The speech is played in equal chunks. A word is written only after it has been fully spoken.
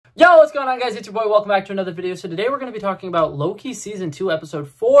Yo, what's going on, guys? It's your boy. Welcome back to another video. So today we're going to be talking about Loki Season 2, Episode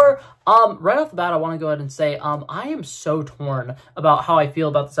 4. Right off the bat, I want to go ahead and say, I am so torn about how I feel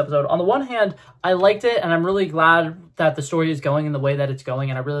about this episode. On the one hand, I liked it, and I'm really glad that the story is going in the way that it's going,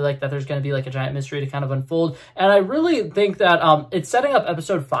 and I really like that there's going to be, like, a giant mystery to kind of unfold. And I really think that it's setting up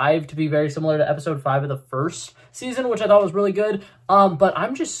Episode 5 to be very similar to Episode 5 of the first season, which I thought was really good. But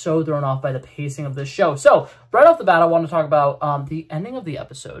I'm just so thrown off by the pacing of this show. So, right off the bat, I want to talk about the ending of the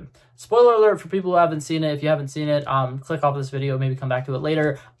episode. Spoiler alert for people who haven't seen it. If you haven't seen it, click off this video, maybe come back to it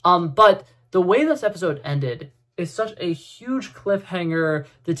later. But the way this episode ended is such a huge cliffhanger.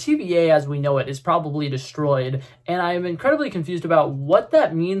 The TVA as we know it is probably destroyed, and I am incredibly confused about what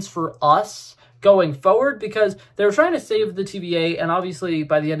that means for us going forward, because they were trying to save the TVA, and obviously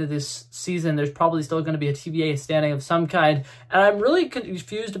by the end of this season there's probably still going to be a TVA standing of some kind, and I'm really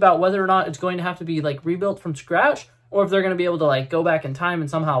confused about whether or not it's going to have to be like rebuilt from scratch, or if they're going to be able to like go back in time and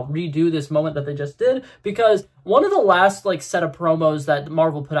somehow redo this moment that they just did. Because one of the last like set of promos that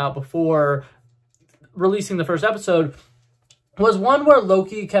Marvel put out before releasing the first episode was one where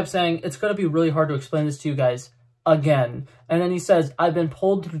Loki kept saying, it's going to be really hard to explain this to you guys again. And then he says, I've been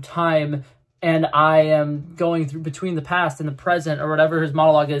pulled through time and I am going through between the past and the present, or whatever his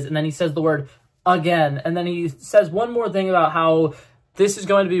monologue is. And then he says the word again. And then he says one more thing about how this is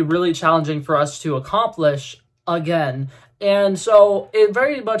going to be really challenging for us to accomplish again. And so it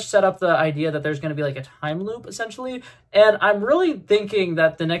very much set up the idea that there's going to be like a time loop, essentially. And I'm really thinking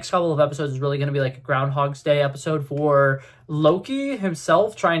that the next couple of episodes is really going to be like a Groundhog's Day episode for Loki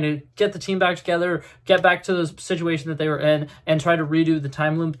himself, trying to get the team back together, get back to the situation that they were in, and try to redo the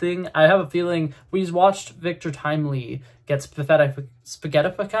time loop thing. I have a feeling we just watched Victor Timely get spaghettified.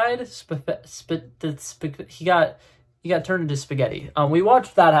 He got turned into spaghetti. We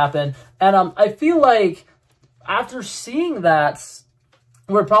watched that happen, and I feel like after seeing that,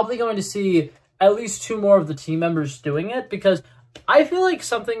 we're probably going to see at least 2 more of the team members doing it, because I feel like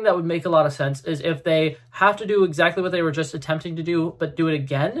something that would make a lot of sense is if they have to do exactly what they were just attempting to do, but do it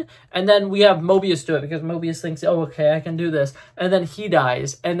again. And then we have Mobius do it, because Mobius thinks, oh, okay, I can do this. And then he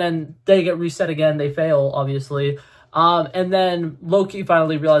dies, and then they get reset again. They fail, obviously. And then Loki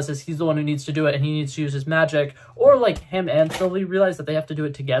finally realizes he's the one who needs to do it, and he needs to use his magic. Or like him and Sylvie realize that they have to do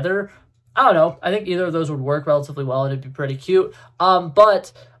it together. I don't know. I think either of those would work relatively well, and it'd be pretty cute.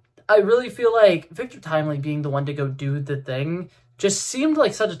 But I really feel like Victor Timely being the one to go do the thing just seemed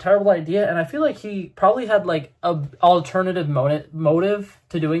like such a terrible idea, and I feel like he probably had like a alternative motive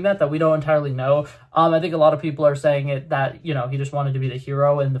to doing that we don't entirely know. I think a lot of people are saying it that, you know, he just wanted to be the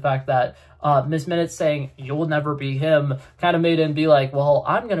hero, and the fact that Miss Minutes saying you'll never be him kind of made him be like, well,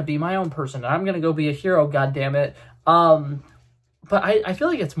 I'm gonna be my own person, and I'm gonna go be a hero, god damn it. But I feel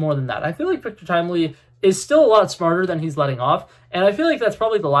like it's more than that. I feel like Victor Timely is still a lot smarter than he's letting off, and I feel like that's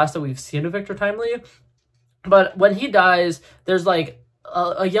probably the last that we've seen of Victor Timely. But when he dies, there's like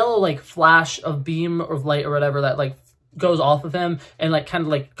a yellow like flash of beam of light or whatever that like goes off of him and like kind of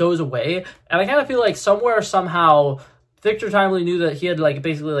like goes away. And I kind of feel like somewhere, somehow, Victor Timely knew that he had like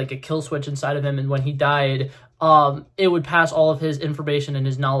basically like a kill switch inside of him, and when he died, it would pass all of his information and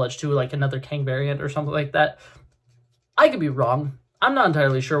his knowledge to like another Kang variant or something like that. I could be wrong. I'm not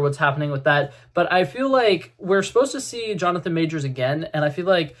entirely sure what's happening with that, but I feel like we're supposed to see Jonathan Majors again, and I feel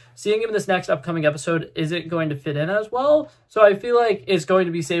like seeing him in this next upcoming episode isn't going to fit in as well. So I feel like it's going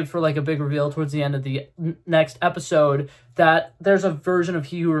to be saved for like a big reveal towards the end of the next episode, that there's a version of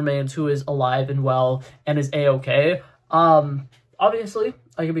He Who Remains who is alive and well and is A-okay. Obviously,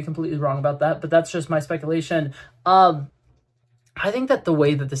 I could be completely wrong about that, but that's just my speculation. I think that the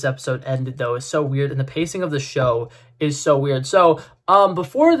way that this episode ended, though, is so weird, and the pacing of the show is so weird. So,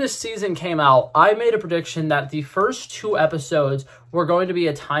 before this season came out, I made a prediction that the first 2 episodes were going to be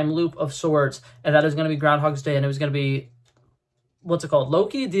a time loop of sorts, and that is going to be Groundhog's Day, and it was going to be, what's it called?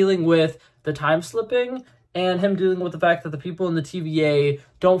 Loki dealing with the time slipping, and him dealing with the fact that the people in the TVA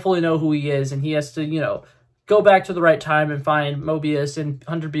don't fully know who he is, and he has to, you know, go back to the right time and find Mobius and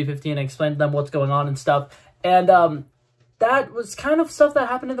 100B15 and explain to them what's going on and stuff. And, that was kind of stuff that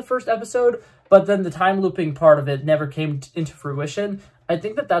happened in the first episode, but then the time looping part of it never came into fruition. I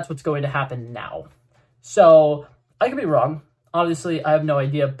think that that's what's going to happen now. So, I could be wrong. Obviously, I have no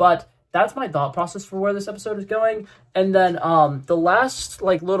idea, but that's my thought process for where this episode is going. And then, the last,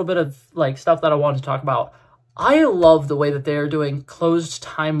 like, little bit of, like, stuff that I wanted to talk about. I love the way that they are doing closed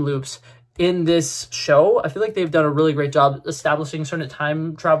time loops in this show. I feel like they've done a really great job establishing certain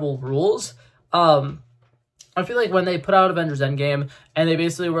time travel rules. I feel like when they put out Avengers Endgame and they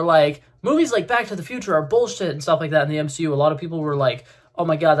basically were like, movies like Back to the Future are bullshit and stuff like that in the MCU, a lot of people were like, oh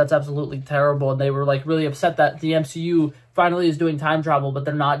my god, that's absolutely terrible. And they were like really upset that the MCU finally is doing time travel, but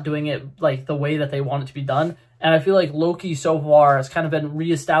they're not doing it like the way that they want it to be done. And I feel like Loki so far has kind of been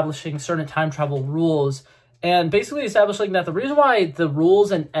reestablishing certain time travel rules and basically establishing that the reason why the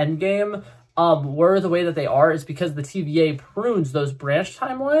rules in Endgame were the way that they are is because the TVA prunes those branch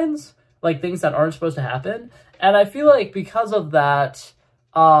timelines, like things that aren't supposed to happen. And I feel like because of that,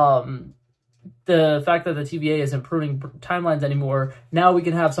 the fact that the TVA isn't pruning timelines anymore, now we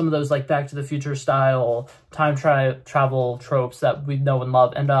can have some of those like Back to the Future style time travel tropes that we know and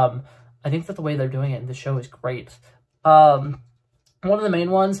love. And I think that the way they're doing it in the show is great. One of the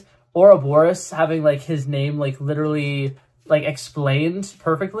main ones, Ouroboros having like his name like literally like explained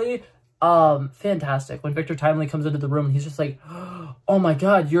perfectly. Fantastic. When Victor Timely comes into the room and he's just like, oh my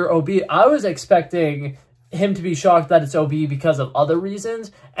god, you're OB. I was expecting him to be shocked that it's OB because of other reasons,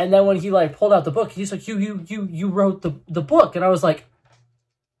 and then when he like pulled out the book, he's like, you wrote the book. And I was like,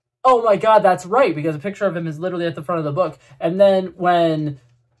 oh my god, that's right, because a picture of him is literally at the front of the book. And then when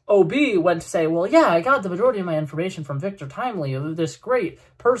OB went to say, well, yeah, I got the majority of my information from Victor Timely, this great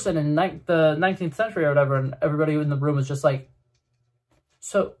person in the 19th century or whatever, and everybody in the room was just like,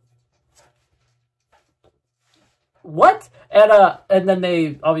 so what? And then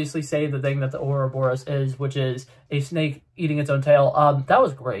they obviously say the thing that the Ouroboros is, which is a snake eating its own tail. That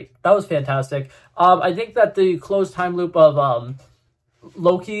was great. That was fantastic. I think that the closed time loop of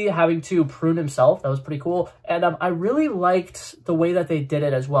Loki having to prune himself, that was pretty cool. And I really liked the way that they did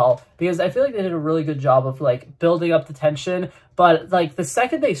it as well, because I feel like they did a really good job of like building up the tension. But like the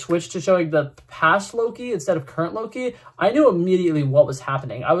second they switched to showing the past Loki instead of current Loki, I knew immediately what was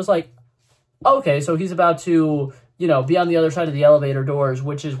happening. I was like, okay, so he's about to, you know, be on the other side of the elevator doors,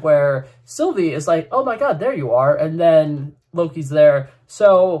 which is where Sylvie is like, oh my god, there you are. And then Loki's there.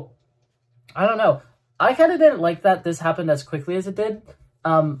 So, I don't know. I kind of didn't like that this happened as quickly as it did.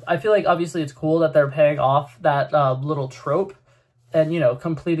 I feel like obviously it's cool that they're paying off that little trope and, you know,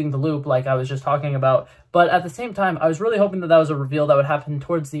 completing the loop like I was just talking about. But at the same time, I was really hoping that that was a reveal that would happen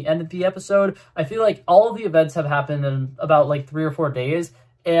towards the end of the episode. I feel like all of the events have happened in about like 3 or 4 days.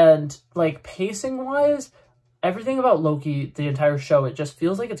 And like pacing-wise, everything about Loki, the entire show, it just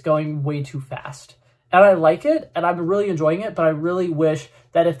feels like it's going way too fast. And I like it, and I'm really enjoying it, but I really wish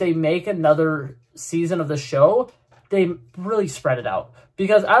that if they make another season of the show, they really spread it out.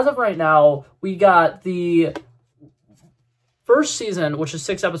 Because as of right now, we got the first season, which is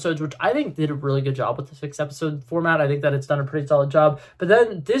 6 episodes, which I think did a really good job with the 6-episode format. I think that it's done a pretty solid job. But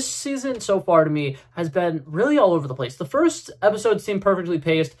then this season so far to me has been really all over the place. The first episode seemed perfectly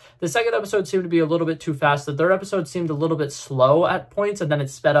paced. The second episode seemed to be a little bit too fast. The third episode seemed a little bit slow at points, and then it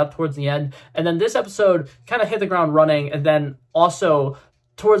sped up towards the end. And then this episode kind of hit the ground running, and then also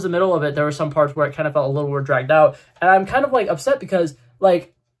towards the middle of it, there were some parts where it kind of felt a little more dragged out. And I'm kind of like upset because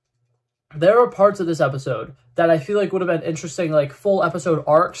like there are parts of this episode that I feel like would have been interesting, like full episode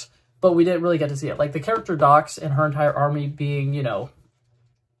arcs, but we didn't really get to see it. Like the character Dox and her entire army being, you know,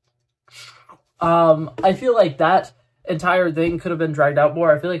 I feel like that entire thing could have been dragged out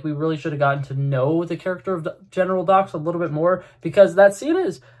more. I feel like we really should have gotten to know the character of General Dox a little bit more, because that scene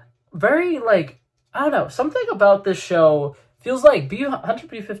is very, like, I don't know, something about this show feels like Hunter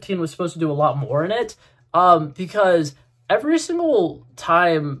B-15 was supposed to do a lot more in it, because every single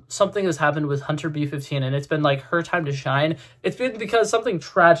time something has happened with Hunter B-15 and it's been like her time to shine, it's been because something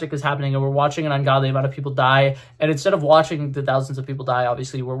tragic is happening and we're watching an ungodly amount of people die. And instead of watching the thousands of people die,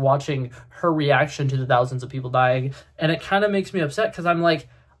 obviously, we're watching her reaction to the thousands of people dying. And it kind of makes me upset because I'm like,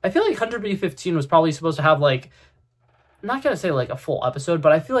 I feel like Hunter B-15 was probably supposed to have like, I'm not going to say like a full episode,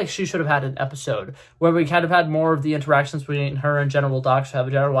 but I feel like she should have had an episode where we kind of had more of the interactions between her and General Dox to have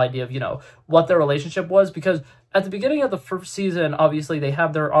a general idea of, you know, what their relationship was. Because at the beginning of the first season, obviously, they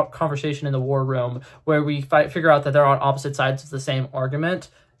have their conversation in the war room where we figure out that they're on opposite sides of the same argument.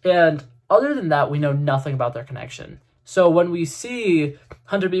 And other than that, we know nothing about their connection. So when we see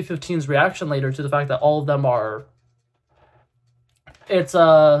Hunter B-15's reaction later to the fact that all of them are, it's,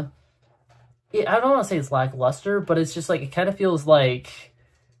 I don't want to say it's lackluster, but it's just like, it kind of feels like,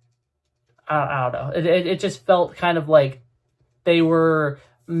 I don't know. It just felt kind of like they were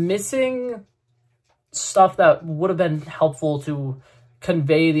missing stuff that would have been helpful to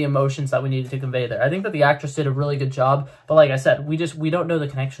convey the emotions that we needed to convey there. I think that the actress did a really good job, but like I said, we don't know the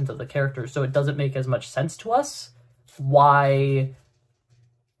connections of the characters, so it doesn't make as much sense to us. Why?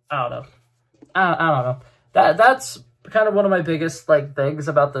 I don't know. I don't know. That's kind of one of my biggest like things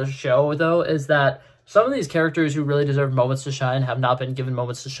about the show, though, is that some of these characters who really deserve moments to shine have not been given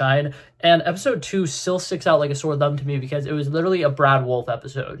moments to shine. And episode 2 still sticks out like a sore thumb to me because it was literally a Brad Wolf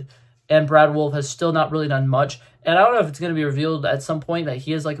episode. and Brad Wolf has still not really done much. And I don't know if it's going to be revealed at some point that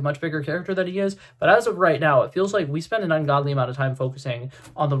he is like a much bigger character than he is, but as of right now, it feels like we spend an ungodly amount of time focusing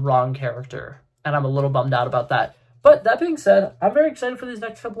on the wrong character, and I'm a little bummed out about that. But that being said, I'm very excited for these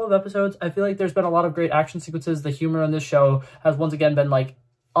next couple of episodes. I feel like there's been a lot of great action sequences. The humor in this show has once again been like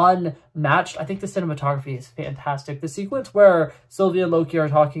unmatched. I think the cinematography is fantastic. The sequence where Sylvia and Loki are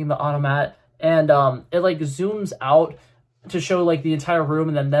talking in the automat, and it like zooms out to show like the entire room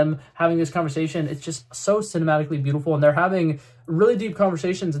and then them having this conversation. It's just so cinematically beautiful, and they're having really deep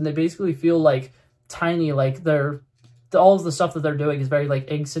conversations, and they basically feel like tiny, like all of the stuff that they're doing is very like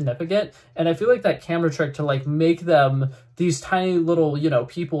insignificant. And I feel like that camera trick to like make them these tiny little, you know,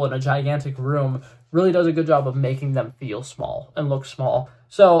 people in a gigantic room really does a good job of making them feel small and look small.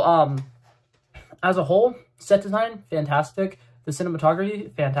 So as a whole, set design, fantastic. The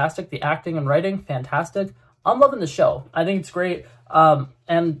cinematography, fantastic. The acting and writing, fantastic. I'm loving the show. I think it's great.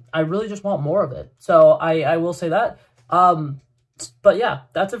 And I really just want more of it. So I will say that. But yeah,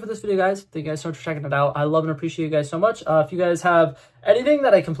 that's it for this video, guys. Thank you guys so much for checking it out. I love and appreciate you guys so much. If you guys have anything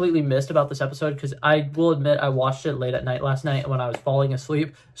that I completely missed about this episode, because I will admit I watched it late at night last night when I was falling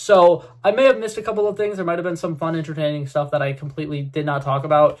asleep, so I may have missed a couple of things. There might have been some fun, entertaining stuff that I completely did not talk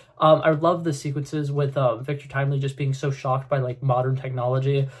about. I love the sequences with Victor Timely just being so shocked by like modern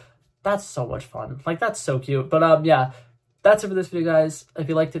technology. That's so much fun. Like, that's so cute. But yeah, that's it for this video, guys. If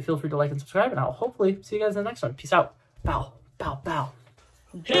you liked it, feel free to like and subscribe, and I'll hopefully see you guys in the next one. Peace out. Bow. Bow, bow.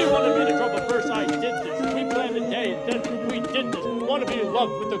 He wanted me to trouble first, I did this. We planned a day, and then we did this. Wanna be in love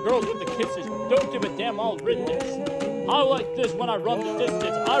with the girls with the kisses. Don't give a damn, I'll rid this. I like this when I run the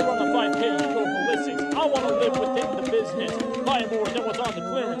distance. I run the 5K, you go ballistics. I wanna live within the business. Buy more than what's on the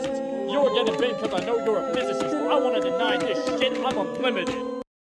clearances. You're getting big because I know you're a physicist. I wanna deny this shit, I'm unlimited.